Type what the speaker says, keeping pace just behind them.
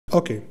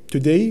Okay,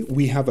 today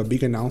we have a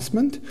big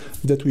announcement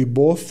that we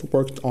both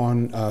worked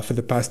on for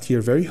the past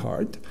year very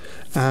hard,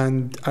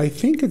 and I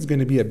think it's going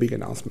to be a big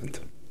announcement.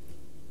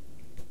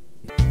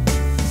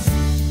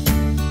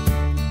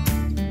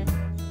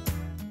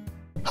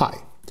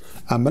 Hi,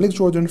 I'm Malik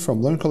Jordan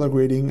from Learn Color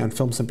Grading and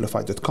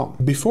FilmSimplified.com.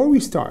 Before we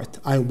start,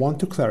 I want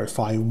to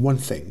clarify one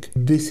thing.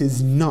 This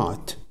is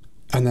not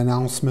an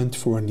announcement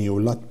for a new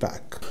LUT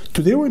pack.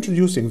 Today we're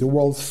introducing the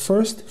world's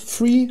first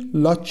free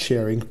LUT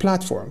sharing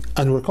platform,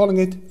 and we're calling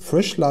it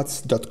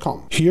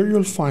freshluts.com. Here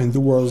you'll find the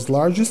world's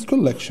largest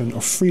collection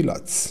of free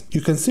LUTs.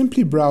 You can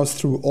simply browse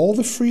through all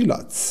the free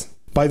LUTs.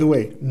 By the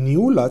way,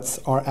 new LUTs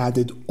are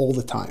added all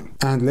the time.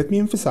 And let me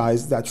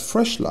emphasize that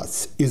Fresh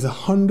LUTs is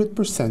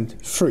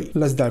 100% free.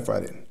 Let's dive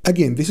right in.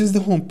 Again, this is the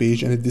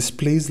homepage and it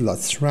displays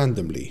LUTs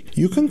randomly.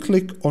 You can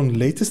click on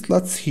latest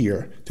LUTs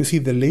here to see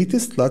the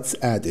latest LUTs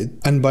added,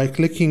 and by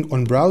clicking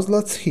on browse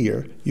LUTs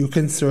here, you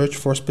can search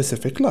for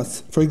specific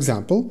LUTs. For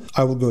example,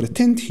 I will go to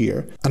tint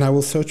here and I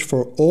will search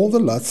for all the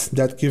LUTs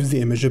that gives the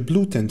image a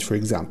blue tint, for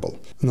example.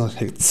 And I'll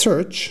hit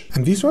search,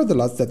 and these are the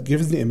LUTs that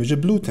gives the image a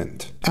blue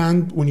tint.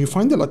 And when you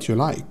find a LUT you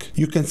like,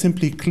 you can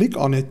simply click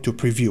on it to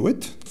preview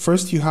it.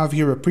 First, you have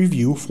here a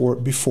preview for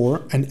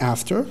before and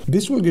after.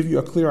 This will give you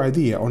a clear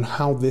idea on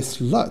how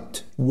this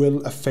LUT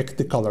will affect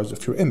the colors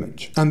of your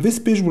image. And this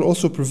page will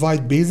also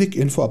provide basic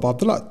info about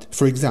the LUT.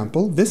 For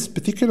example, this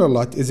particular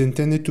LUT is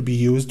intended to be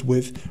used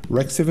with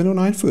Rec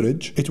 709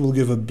 footage. It will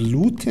give a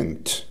blue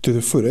tint to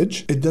the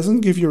footage. It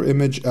doesn't give your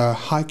image a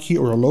high key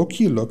or a low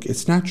key look,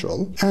 it's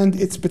natural. And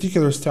its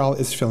particular style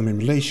is film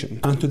emulation.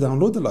 And to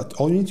download the LUT,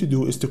 all you need to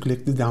do is to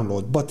click the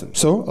download button.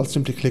 So I'll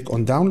simply click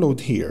on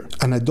download here,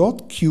 and a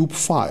 .cube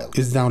file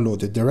is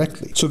downloaded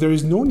directly. So there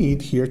is no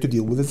need here to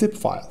deal with a zip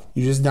file.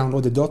 You just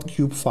download the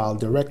 .cube file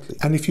directly.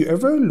 And if you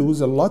ever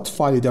lose a LUT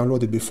file you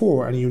downloaded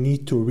before and you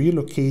need to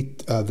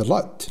relocate the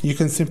LUT, you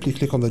can simply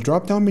click on the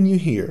drop-down menu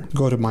here,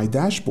 go to My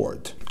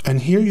Dashboard,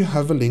 and here you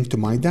have a link to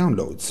My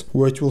Downloads,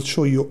 where it will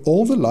show you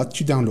all the LUT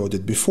you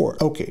downloaded before.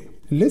 Okay.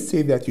 Let's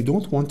say that you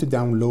don't want to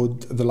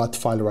download the LUT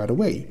file right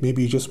away.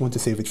 Maybe you just want to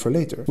save it for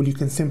later. Well, you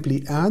can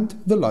simply add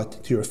the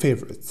LUT to your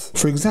favorites.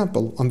 For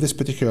example, on this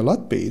particular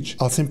LUT page,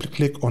 I'll simply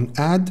click on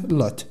Add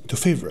LUT to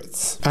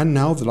Favorites. And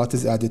now the LUT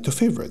is added to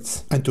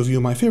Favorites. And to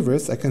view my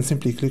favorites, I can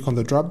simply click on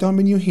the drop-down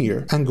menu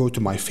here and go to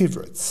My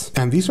Favorites.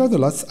 And these are the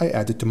LUTs I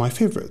added to my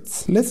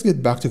favorites. Let's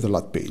get back to the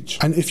LUT page.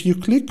 And if you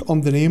click on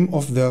the name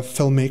of the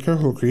filmmaker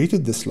who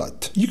created this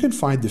LUT, you can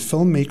find the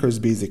filmmaker's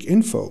basic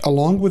info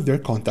along with their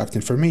contact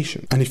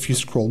information. And if you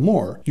scroll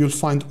more, you'll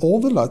find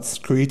all the LUTs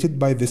created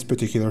by this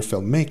particular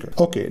filmmaker.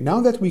 Okay, now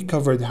that we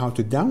covered how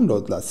to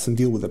download LUTs and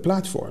deal with the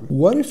platform,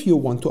 what if you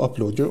want to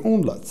upload your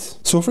own LUTs?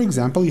 So for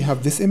example, you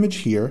have this image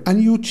here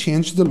and you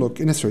change the look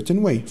in a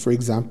certain way. For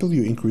example,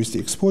 you increase the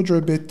exposure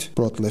a bit,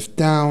 brought lift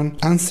down,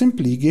 and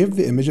simply give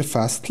the image a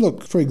fast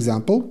look. For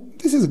example,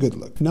 this is a good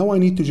look. Now I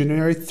need to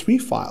generate 3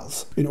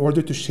 files in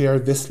order to share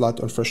this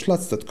LUT on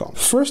freshluts.com.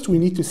 First, we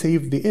need to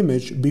save the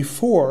image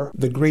before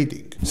the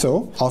grading.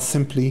 So I'll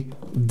simply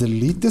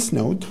delete this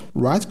node,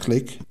 right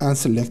click and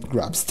select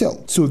grab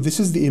still. So this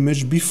is the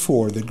image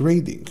before the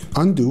grading.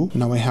 Undo.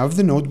 Now I have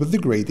the node with the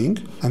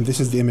grading and this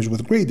is the image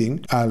with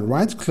grading. I'll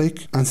right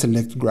click and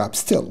select grab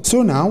still.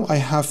 So now I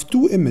have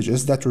 2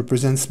 images that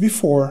represents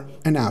before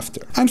and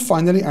after. And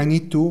finally, I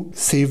need to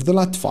save the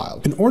LUT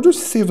file. In order to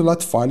save the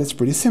LUT file, it's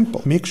pretty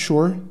simple. Make sure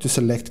to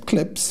select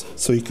clips,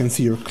 so you can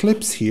see your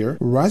clips here.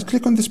 Right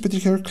click on this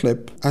particular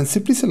clip and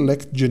simply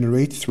select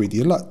generate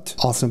 3D LUT.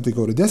 I'll simply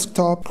go to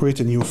desktop, create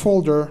a new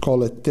folder,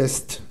 call it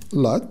test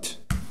LUT,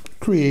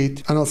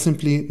 create, and I'll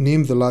simply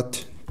name the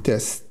LUT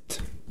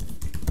test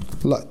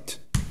LUT.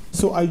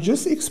 So I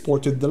just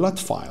exported the LUT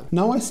file.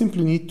 Now I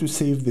simply need to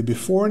save the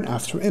before and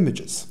after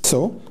images.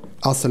 So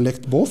I'll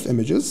select both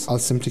images. I'll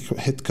simply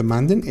hit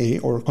Command and A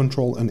or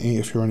Control and A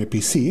if you're on a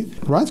PC.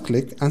 Right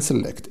click and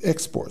select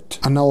Export.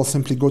 And now I'll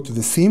simply go to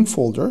the same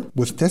folder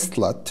with test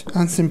LUT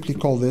and simply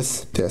call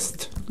this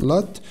test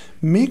LUT.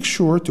 Make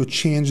sure to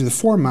change the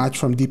format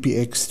from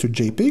DPX to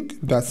JPEG.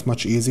 That's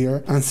much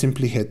easier, and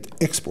simply hit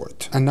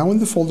export. And now in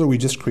the folder we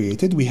just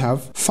created, we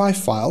have 5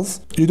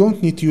 files. You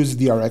don't need to use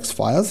DRX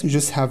files. You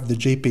just have the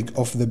JPEG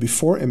of the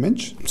before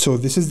image. So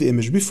this is the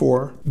image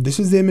before, this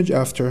is the image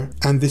after,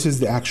 and this is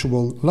the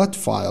actual LUT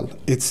file.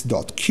 It's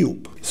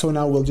 .cube. So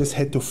now we'll just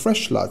head to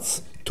Fresh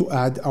LUTs to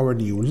add our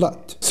new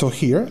LUT. So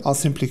here, I'll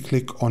simply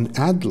click on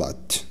Add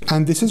LUT,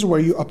 and this is where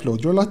you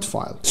upload your LUT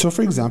file. So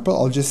for example,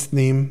 I'll just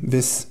name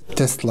this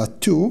Test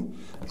LUT 2,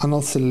 and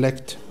I'll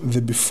select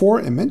the before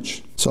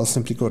image. So I'll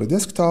simply go to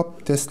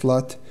Desktop, Test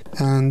LUT,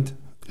 and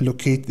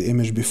locate the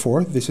image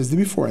before. This is the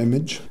before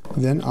image.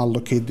 Then I'll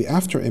locate the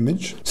after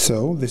image.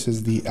 So this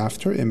is the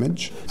after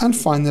image. And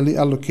finally,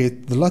 I'll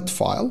locate the LUT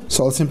file.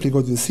 So I'll simply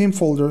go to the same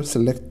folder,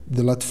 select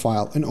the LUT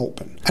file and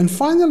open. And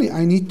finally,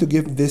 I need to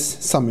give this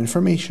some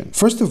information.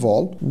 First of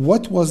all,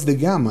 what was the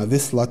gamma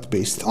this LUT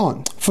based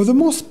on? For the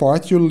most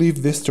part, you'll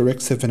leave this to Rec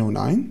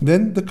 709.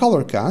 Then the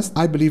color cast,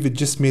 I believe it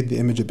just made the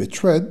image a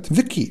bit red.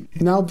 The key.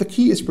 Now the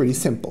key is pretty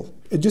simple.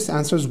 it just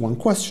answers one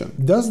question.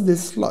 Does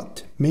this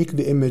LUT make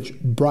the image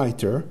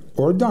brighter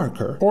or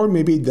darker? Or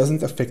maybe it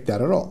doesn't affect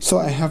that at all. So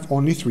I have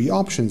only 3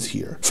 options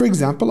here. For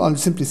example, I'll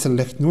simply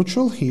select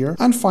neutral here,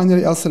 and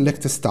finally I'll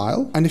select a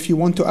style. And if you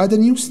want to add a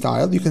new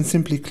style, you can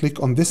simply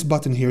click on this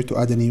button here to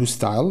add a new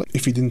style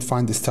if you didn't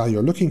find the style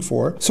you're looking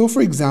for. So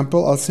for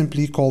example, I'll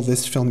simply call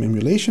this film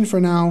emulation for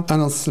now,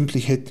 and I'll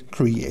simply hit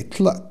create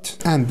LUT.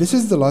 And this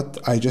is the LUT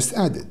I just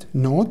added.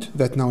 Note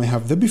that now I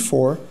have the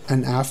before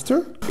and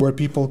after, where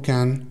people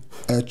can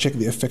check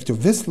the effect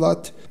of this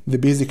LUT, the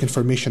basic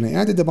information I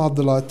added about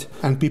the LUT,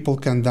 and people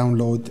can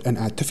download and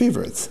add to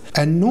favorites.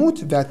 And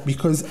note that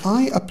because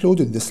I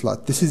uploaded this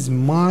LUT, this is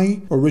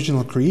my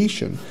original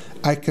creation,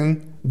 I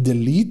can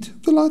delete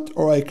the LUT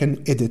or I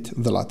can edit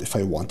the LUT if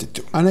I wanted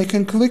to. And I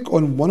can click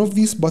on one of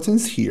these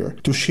buttons here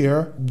to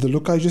share the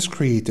look I just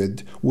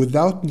created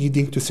without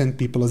needing to send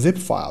people a zip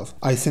file.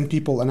 I send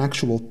people an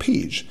actual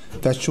page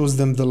that shows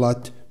them the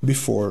LUT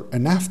before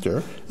and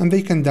after, and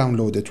they can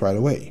download it right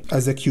away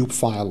as a cube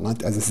file,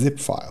 not as a zip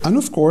file. And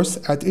of course,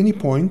 at any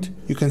point,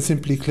 you can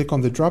simply click on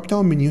the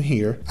drop-down menu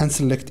here and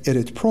select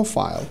Edit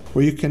Profile,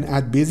 where you can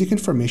add basic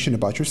information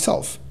about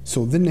yourself.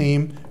 So the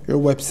name, your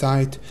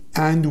website,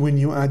 and when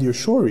you add your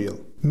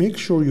showreel, make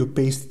sure you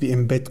paste the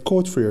embed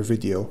code for your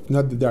video,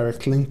 not the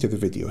direct link to the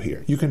video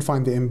here. You can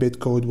find the embed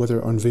code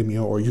whether on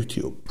Vimeo or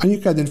YouTube. And you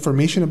can add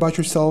information about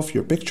yourself,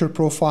 your picture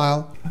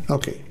profile.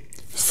 Okay.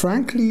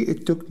 Frankly,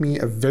 it took me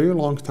a very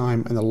long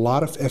time and a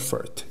lot of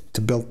effort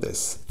to build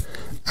this.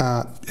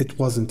 It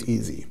wasn't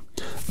easy.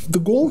 The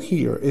goal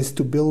here is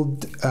to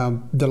build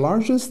the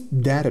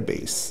largest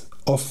database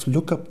of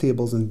lookup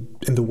tables in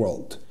the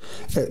world.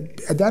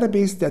 A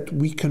database that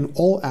we can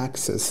all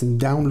access and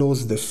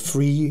download the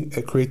free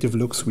creative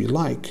looks we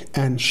like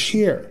and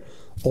share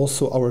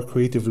also our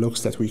creative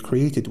looks that we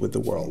created with the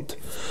world.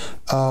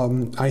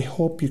 I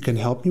hope you can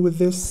help me with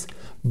this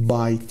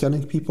by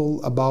telling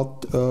people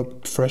about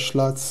fresh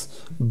LUTs,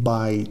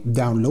 by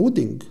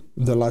downloading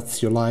the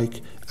LUTs you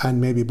like,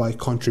 and maybe by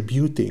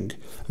contributing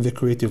the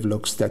creative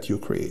looks that you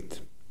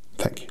create.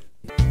 Thank you.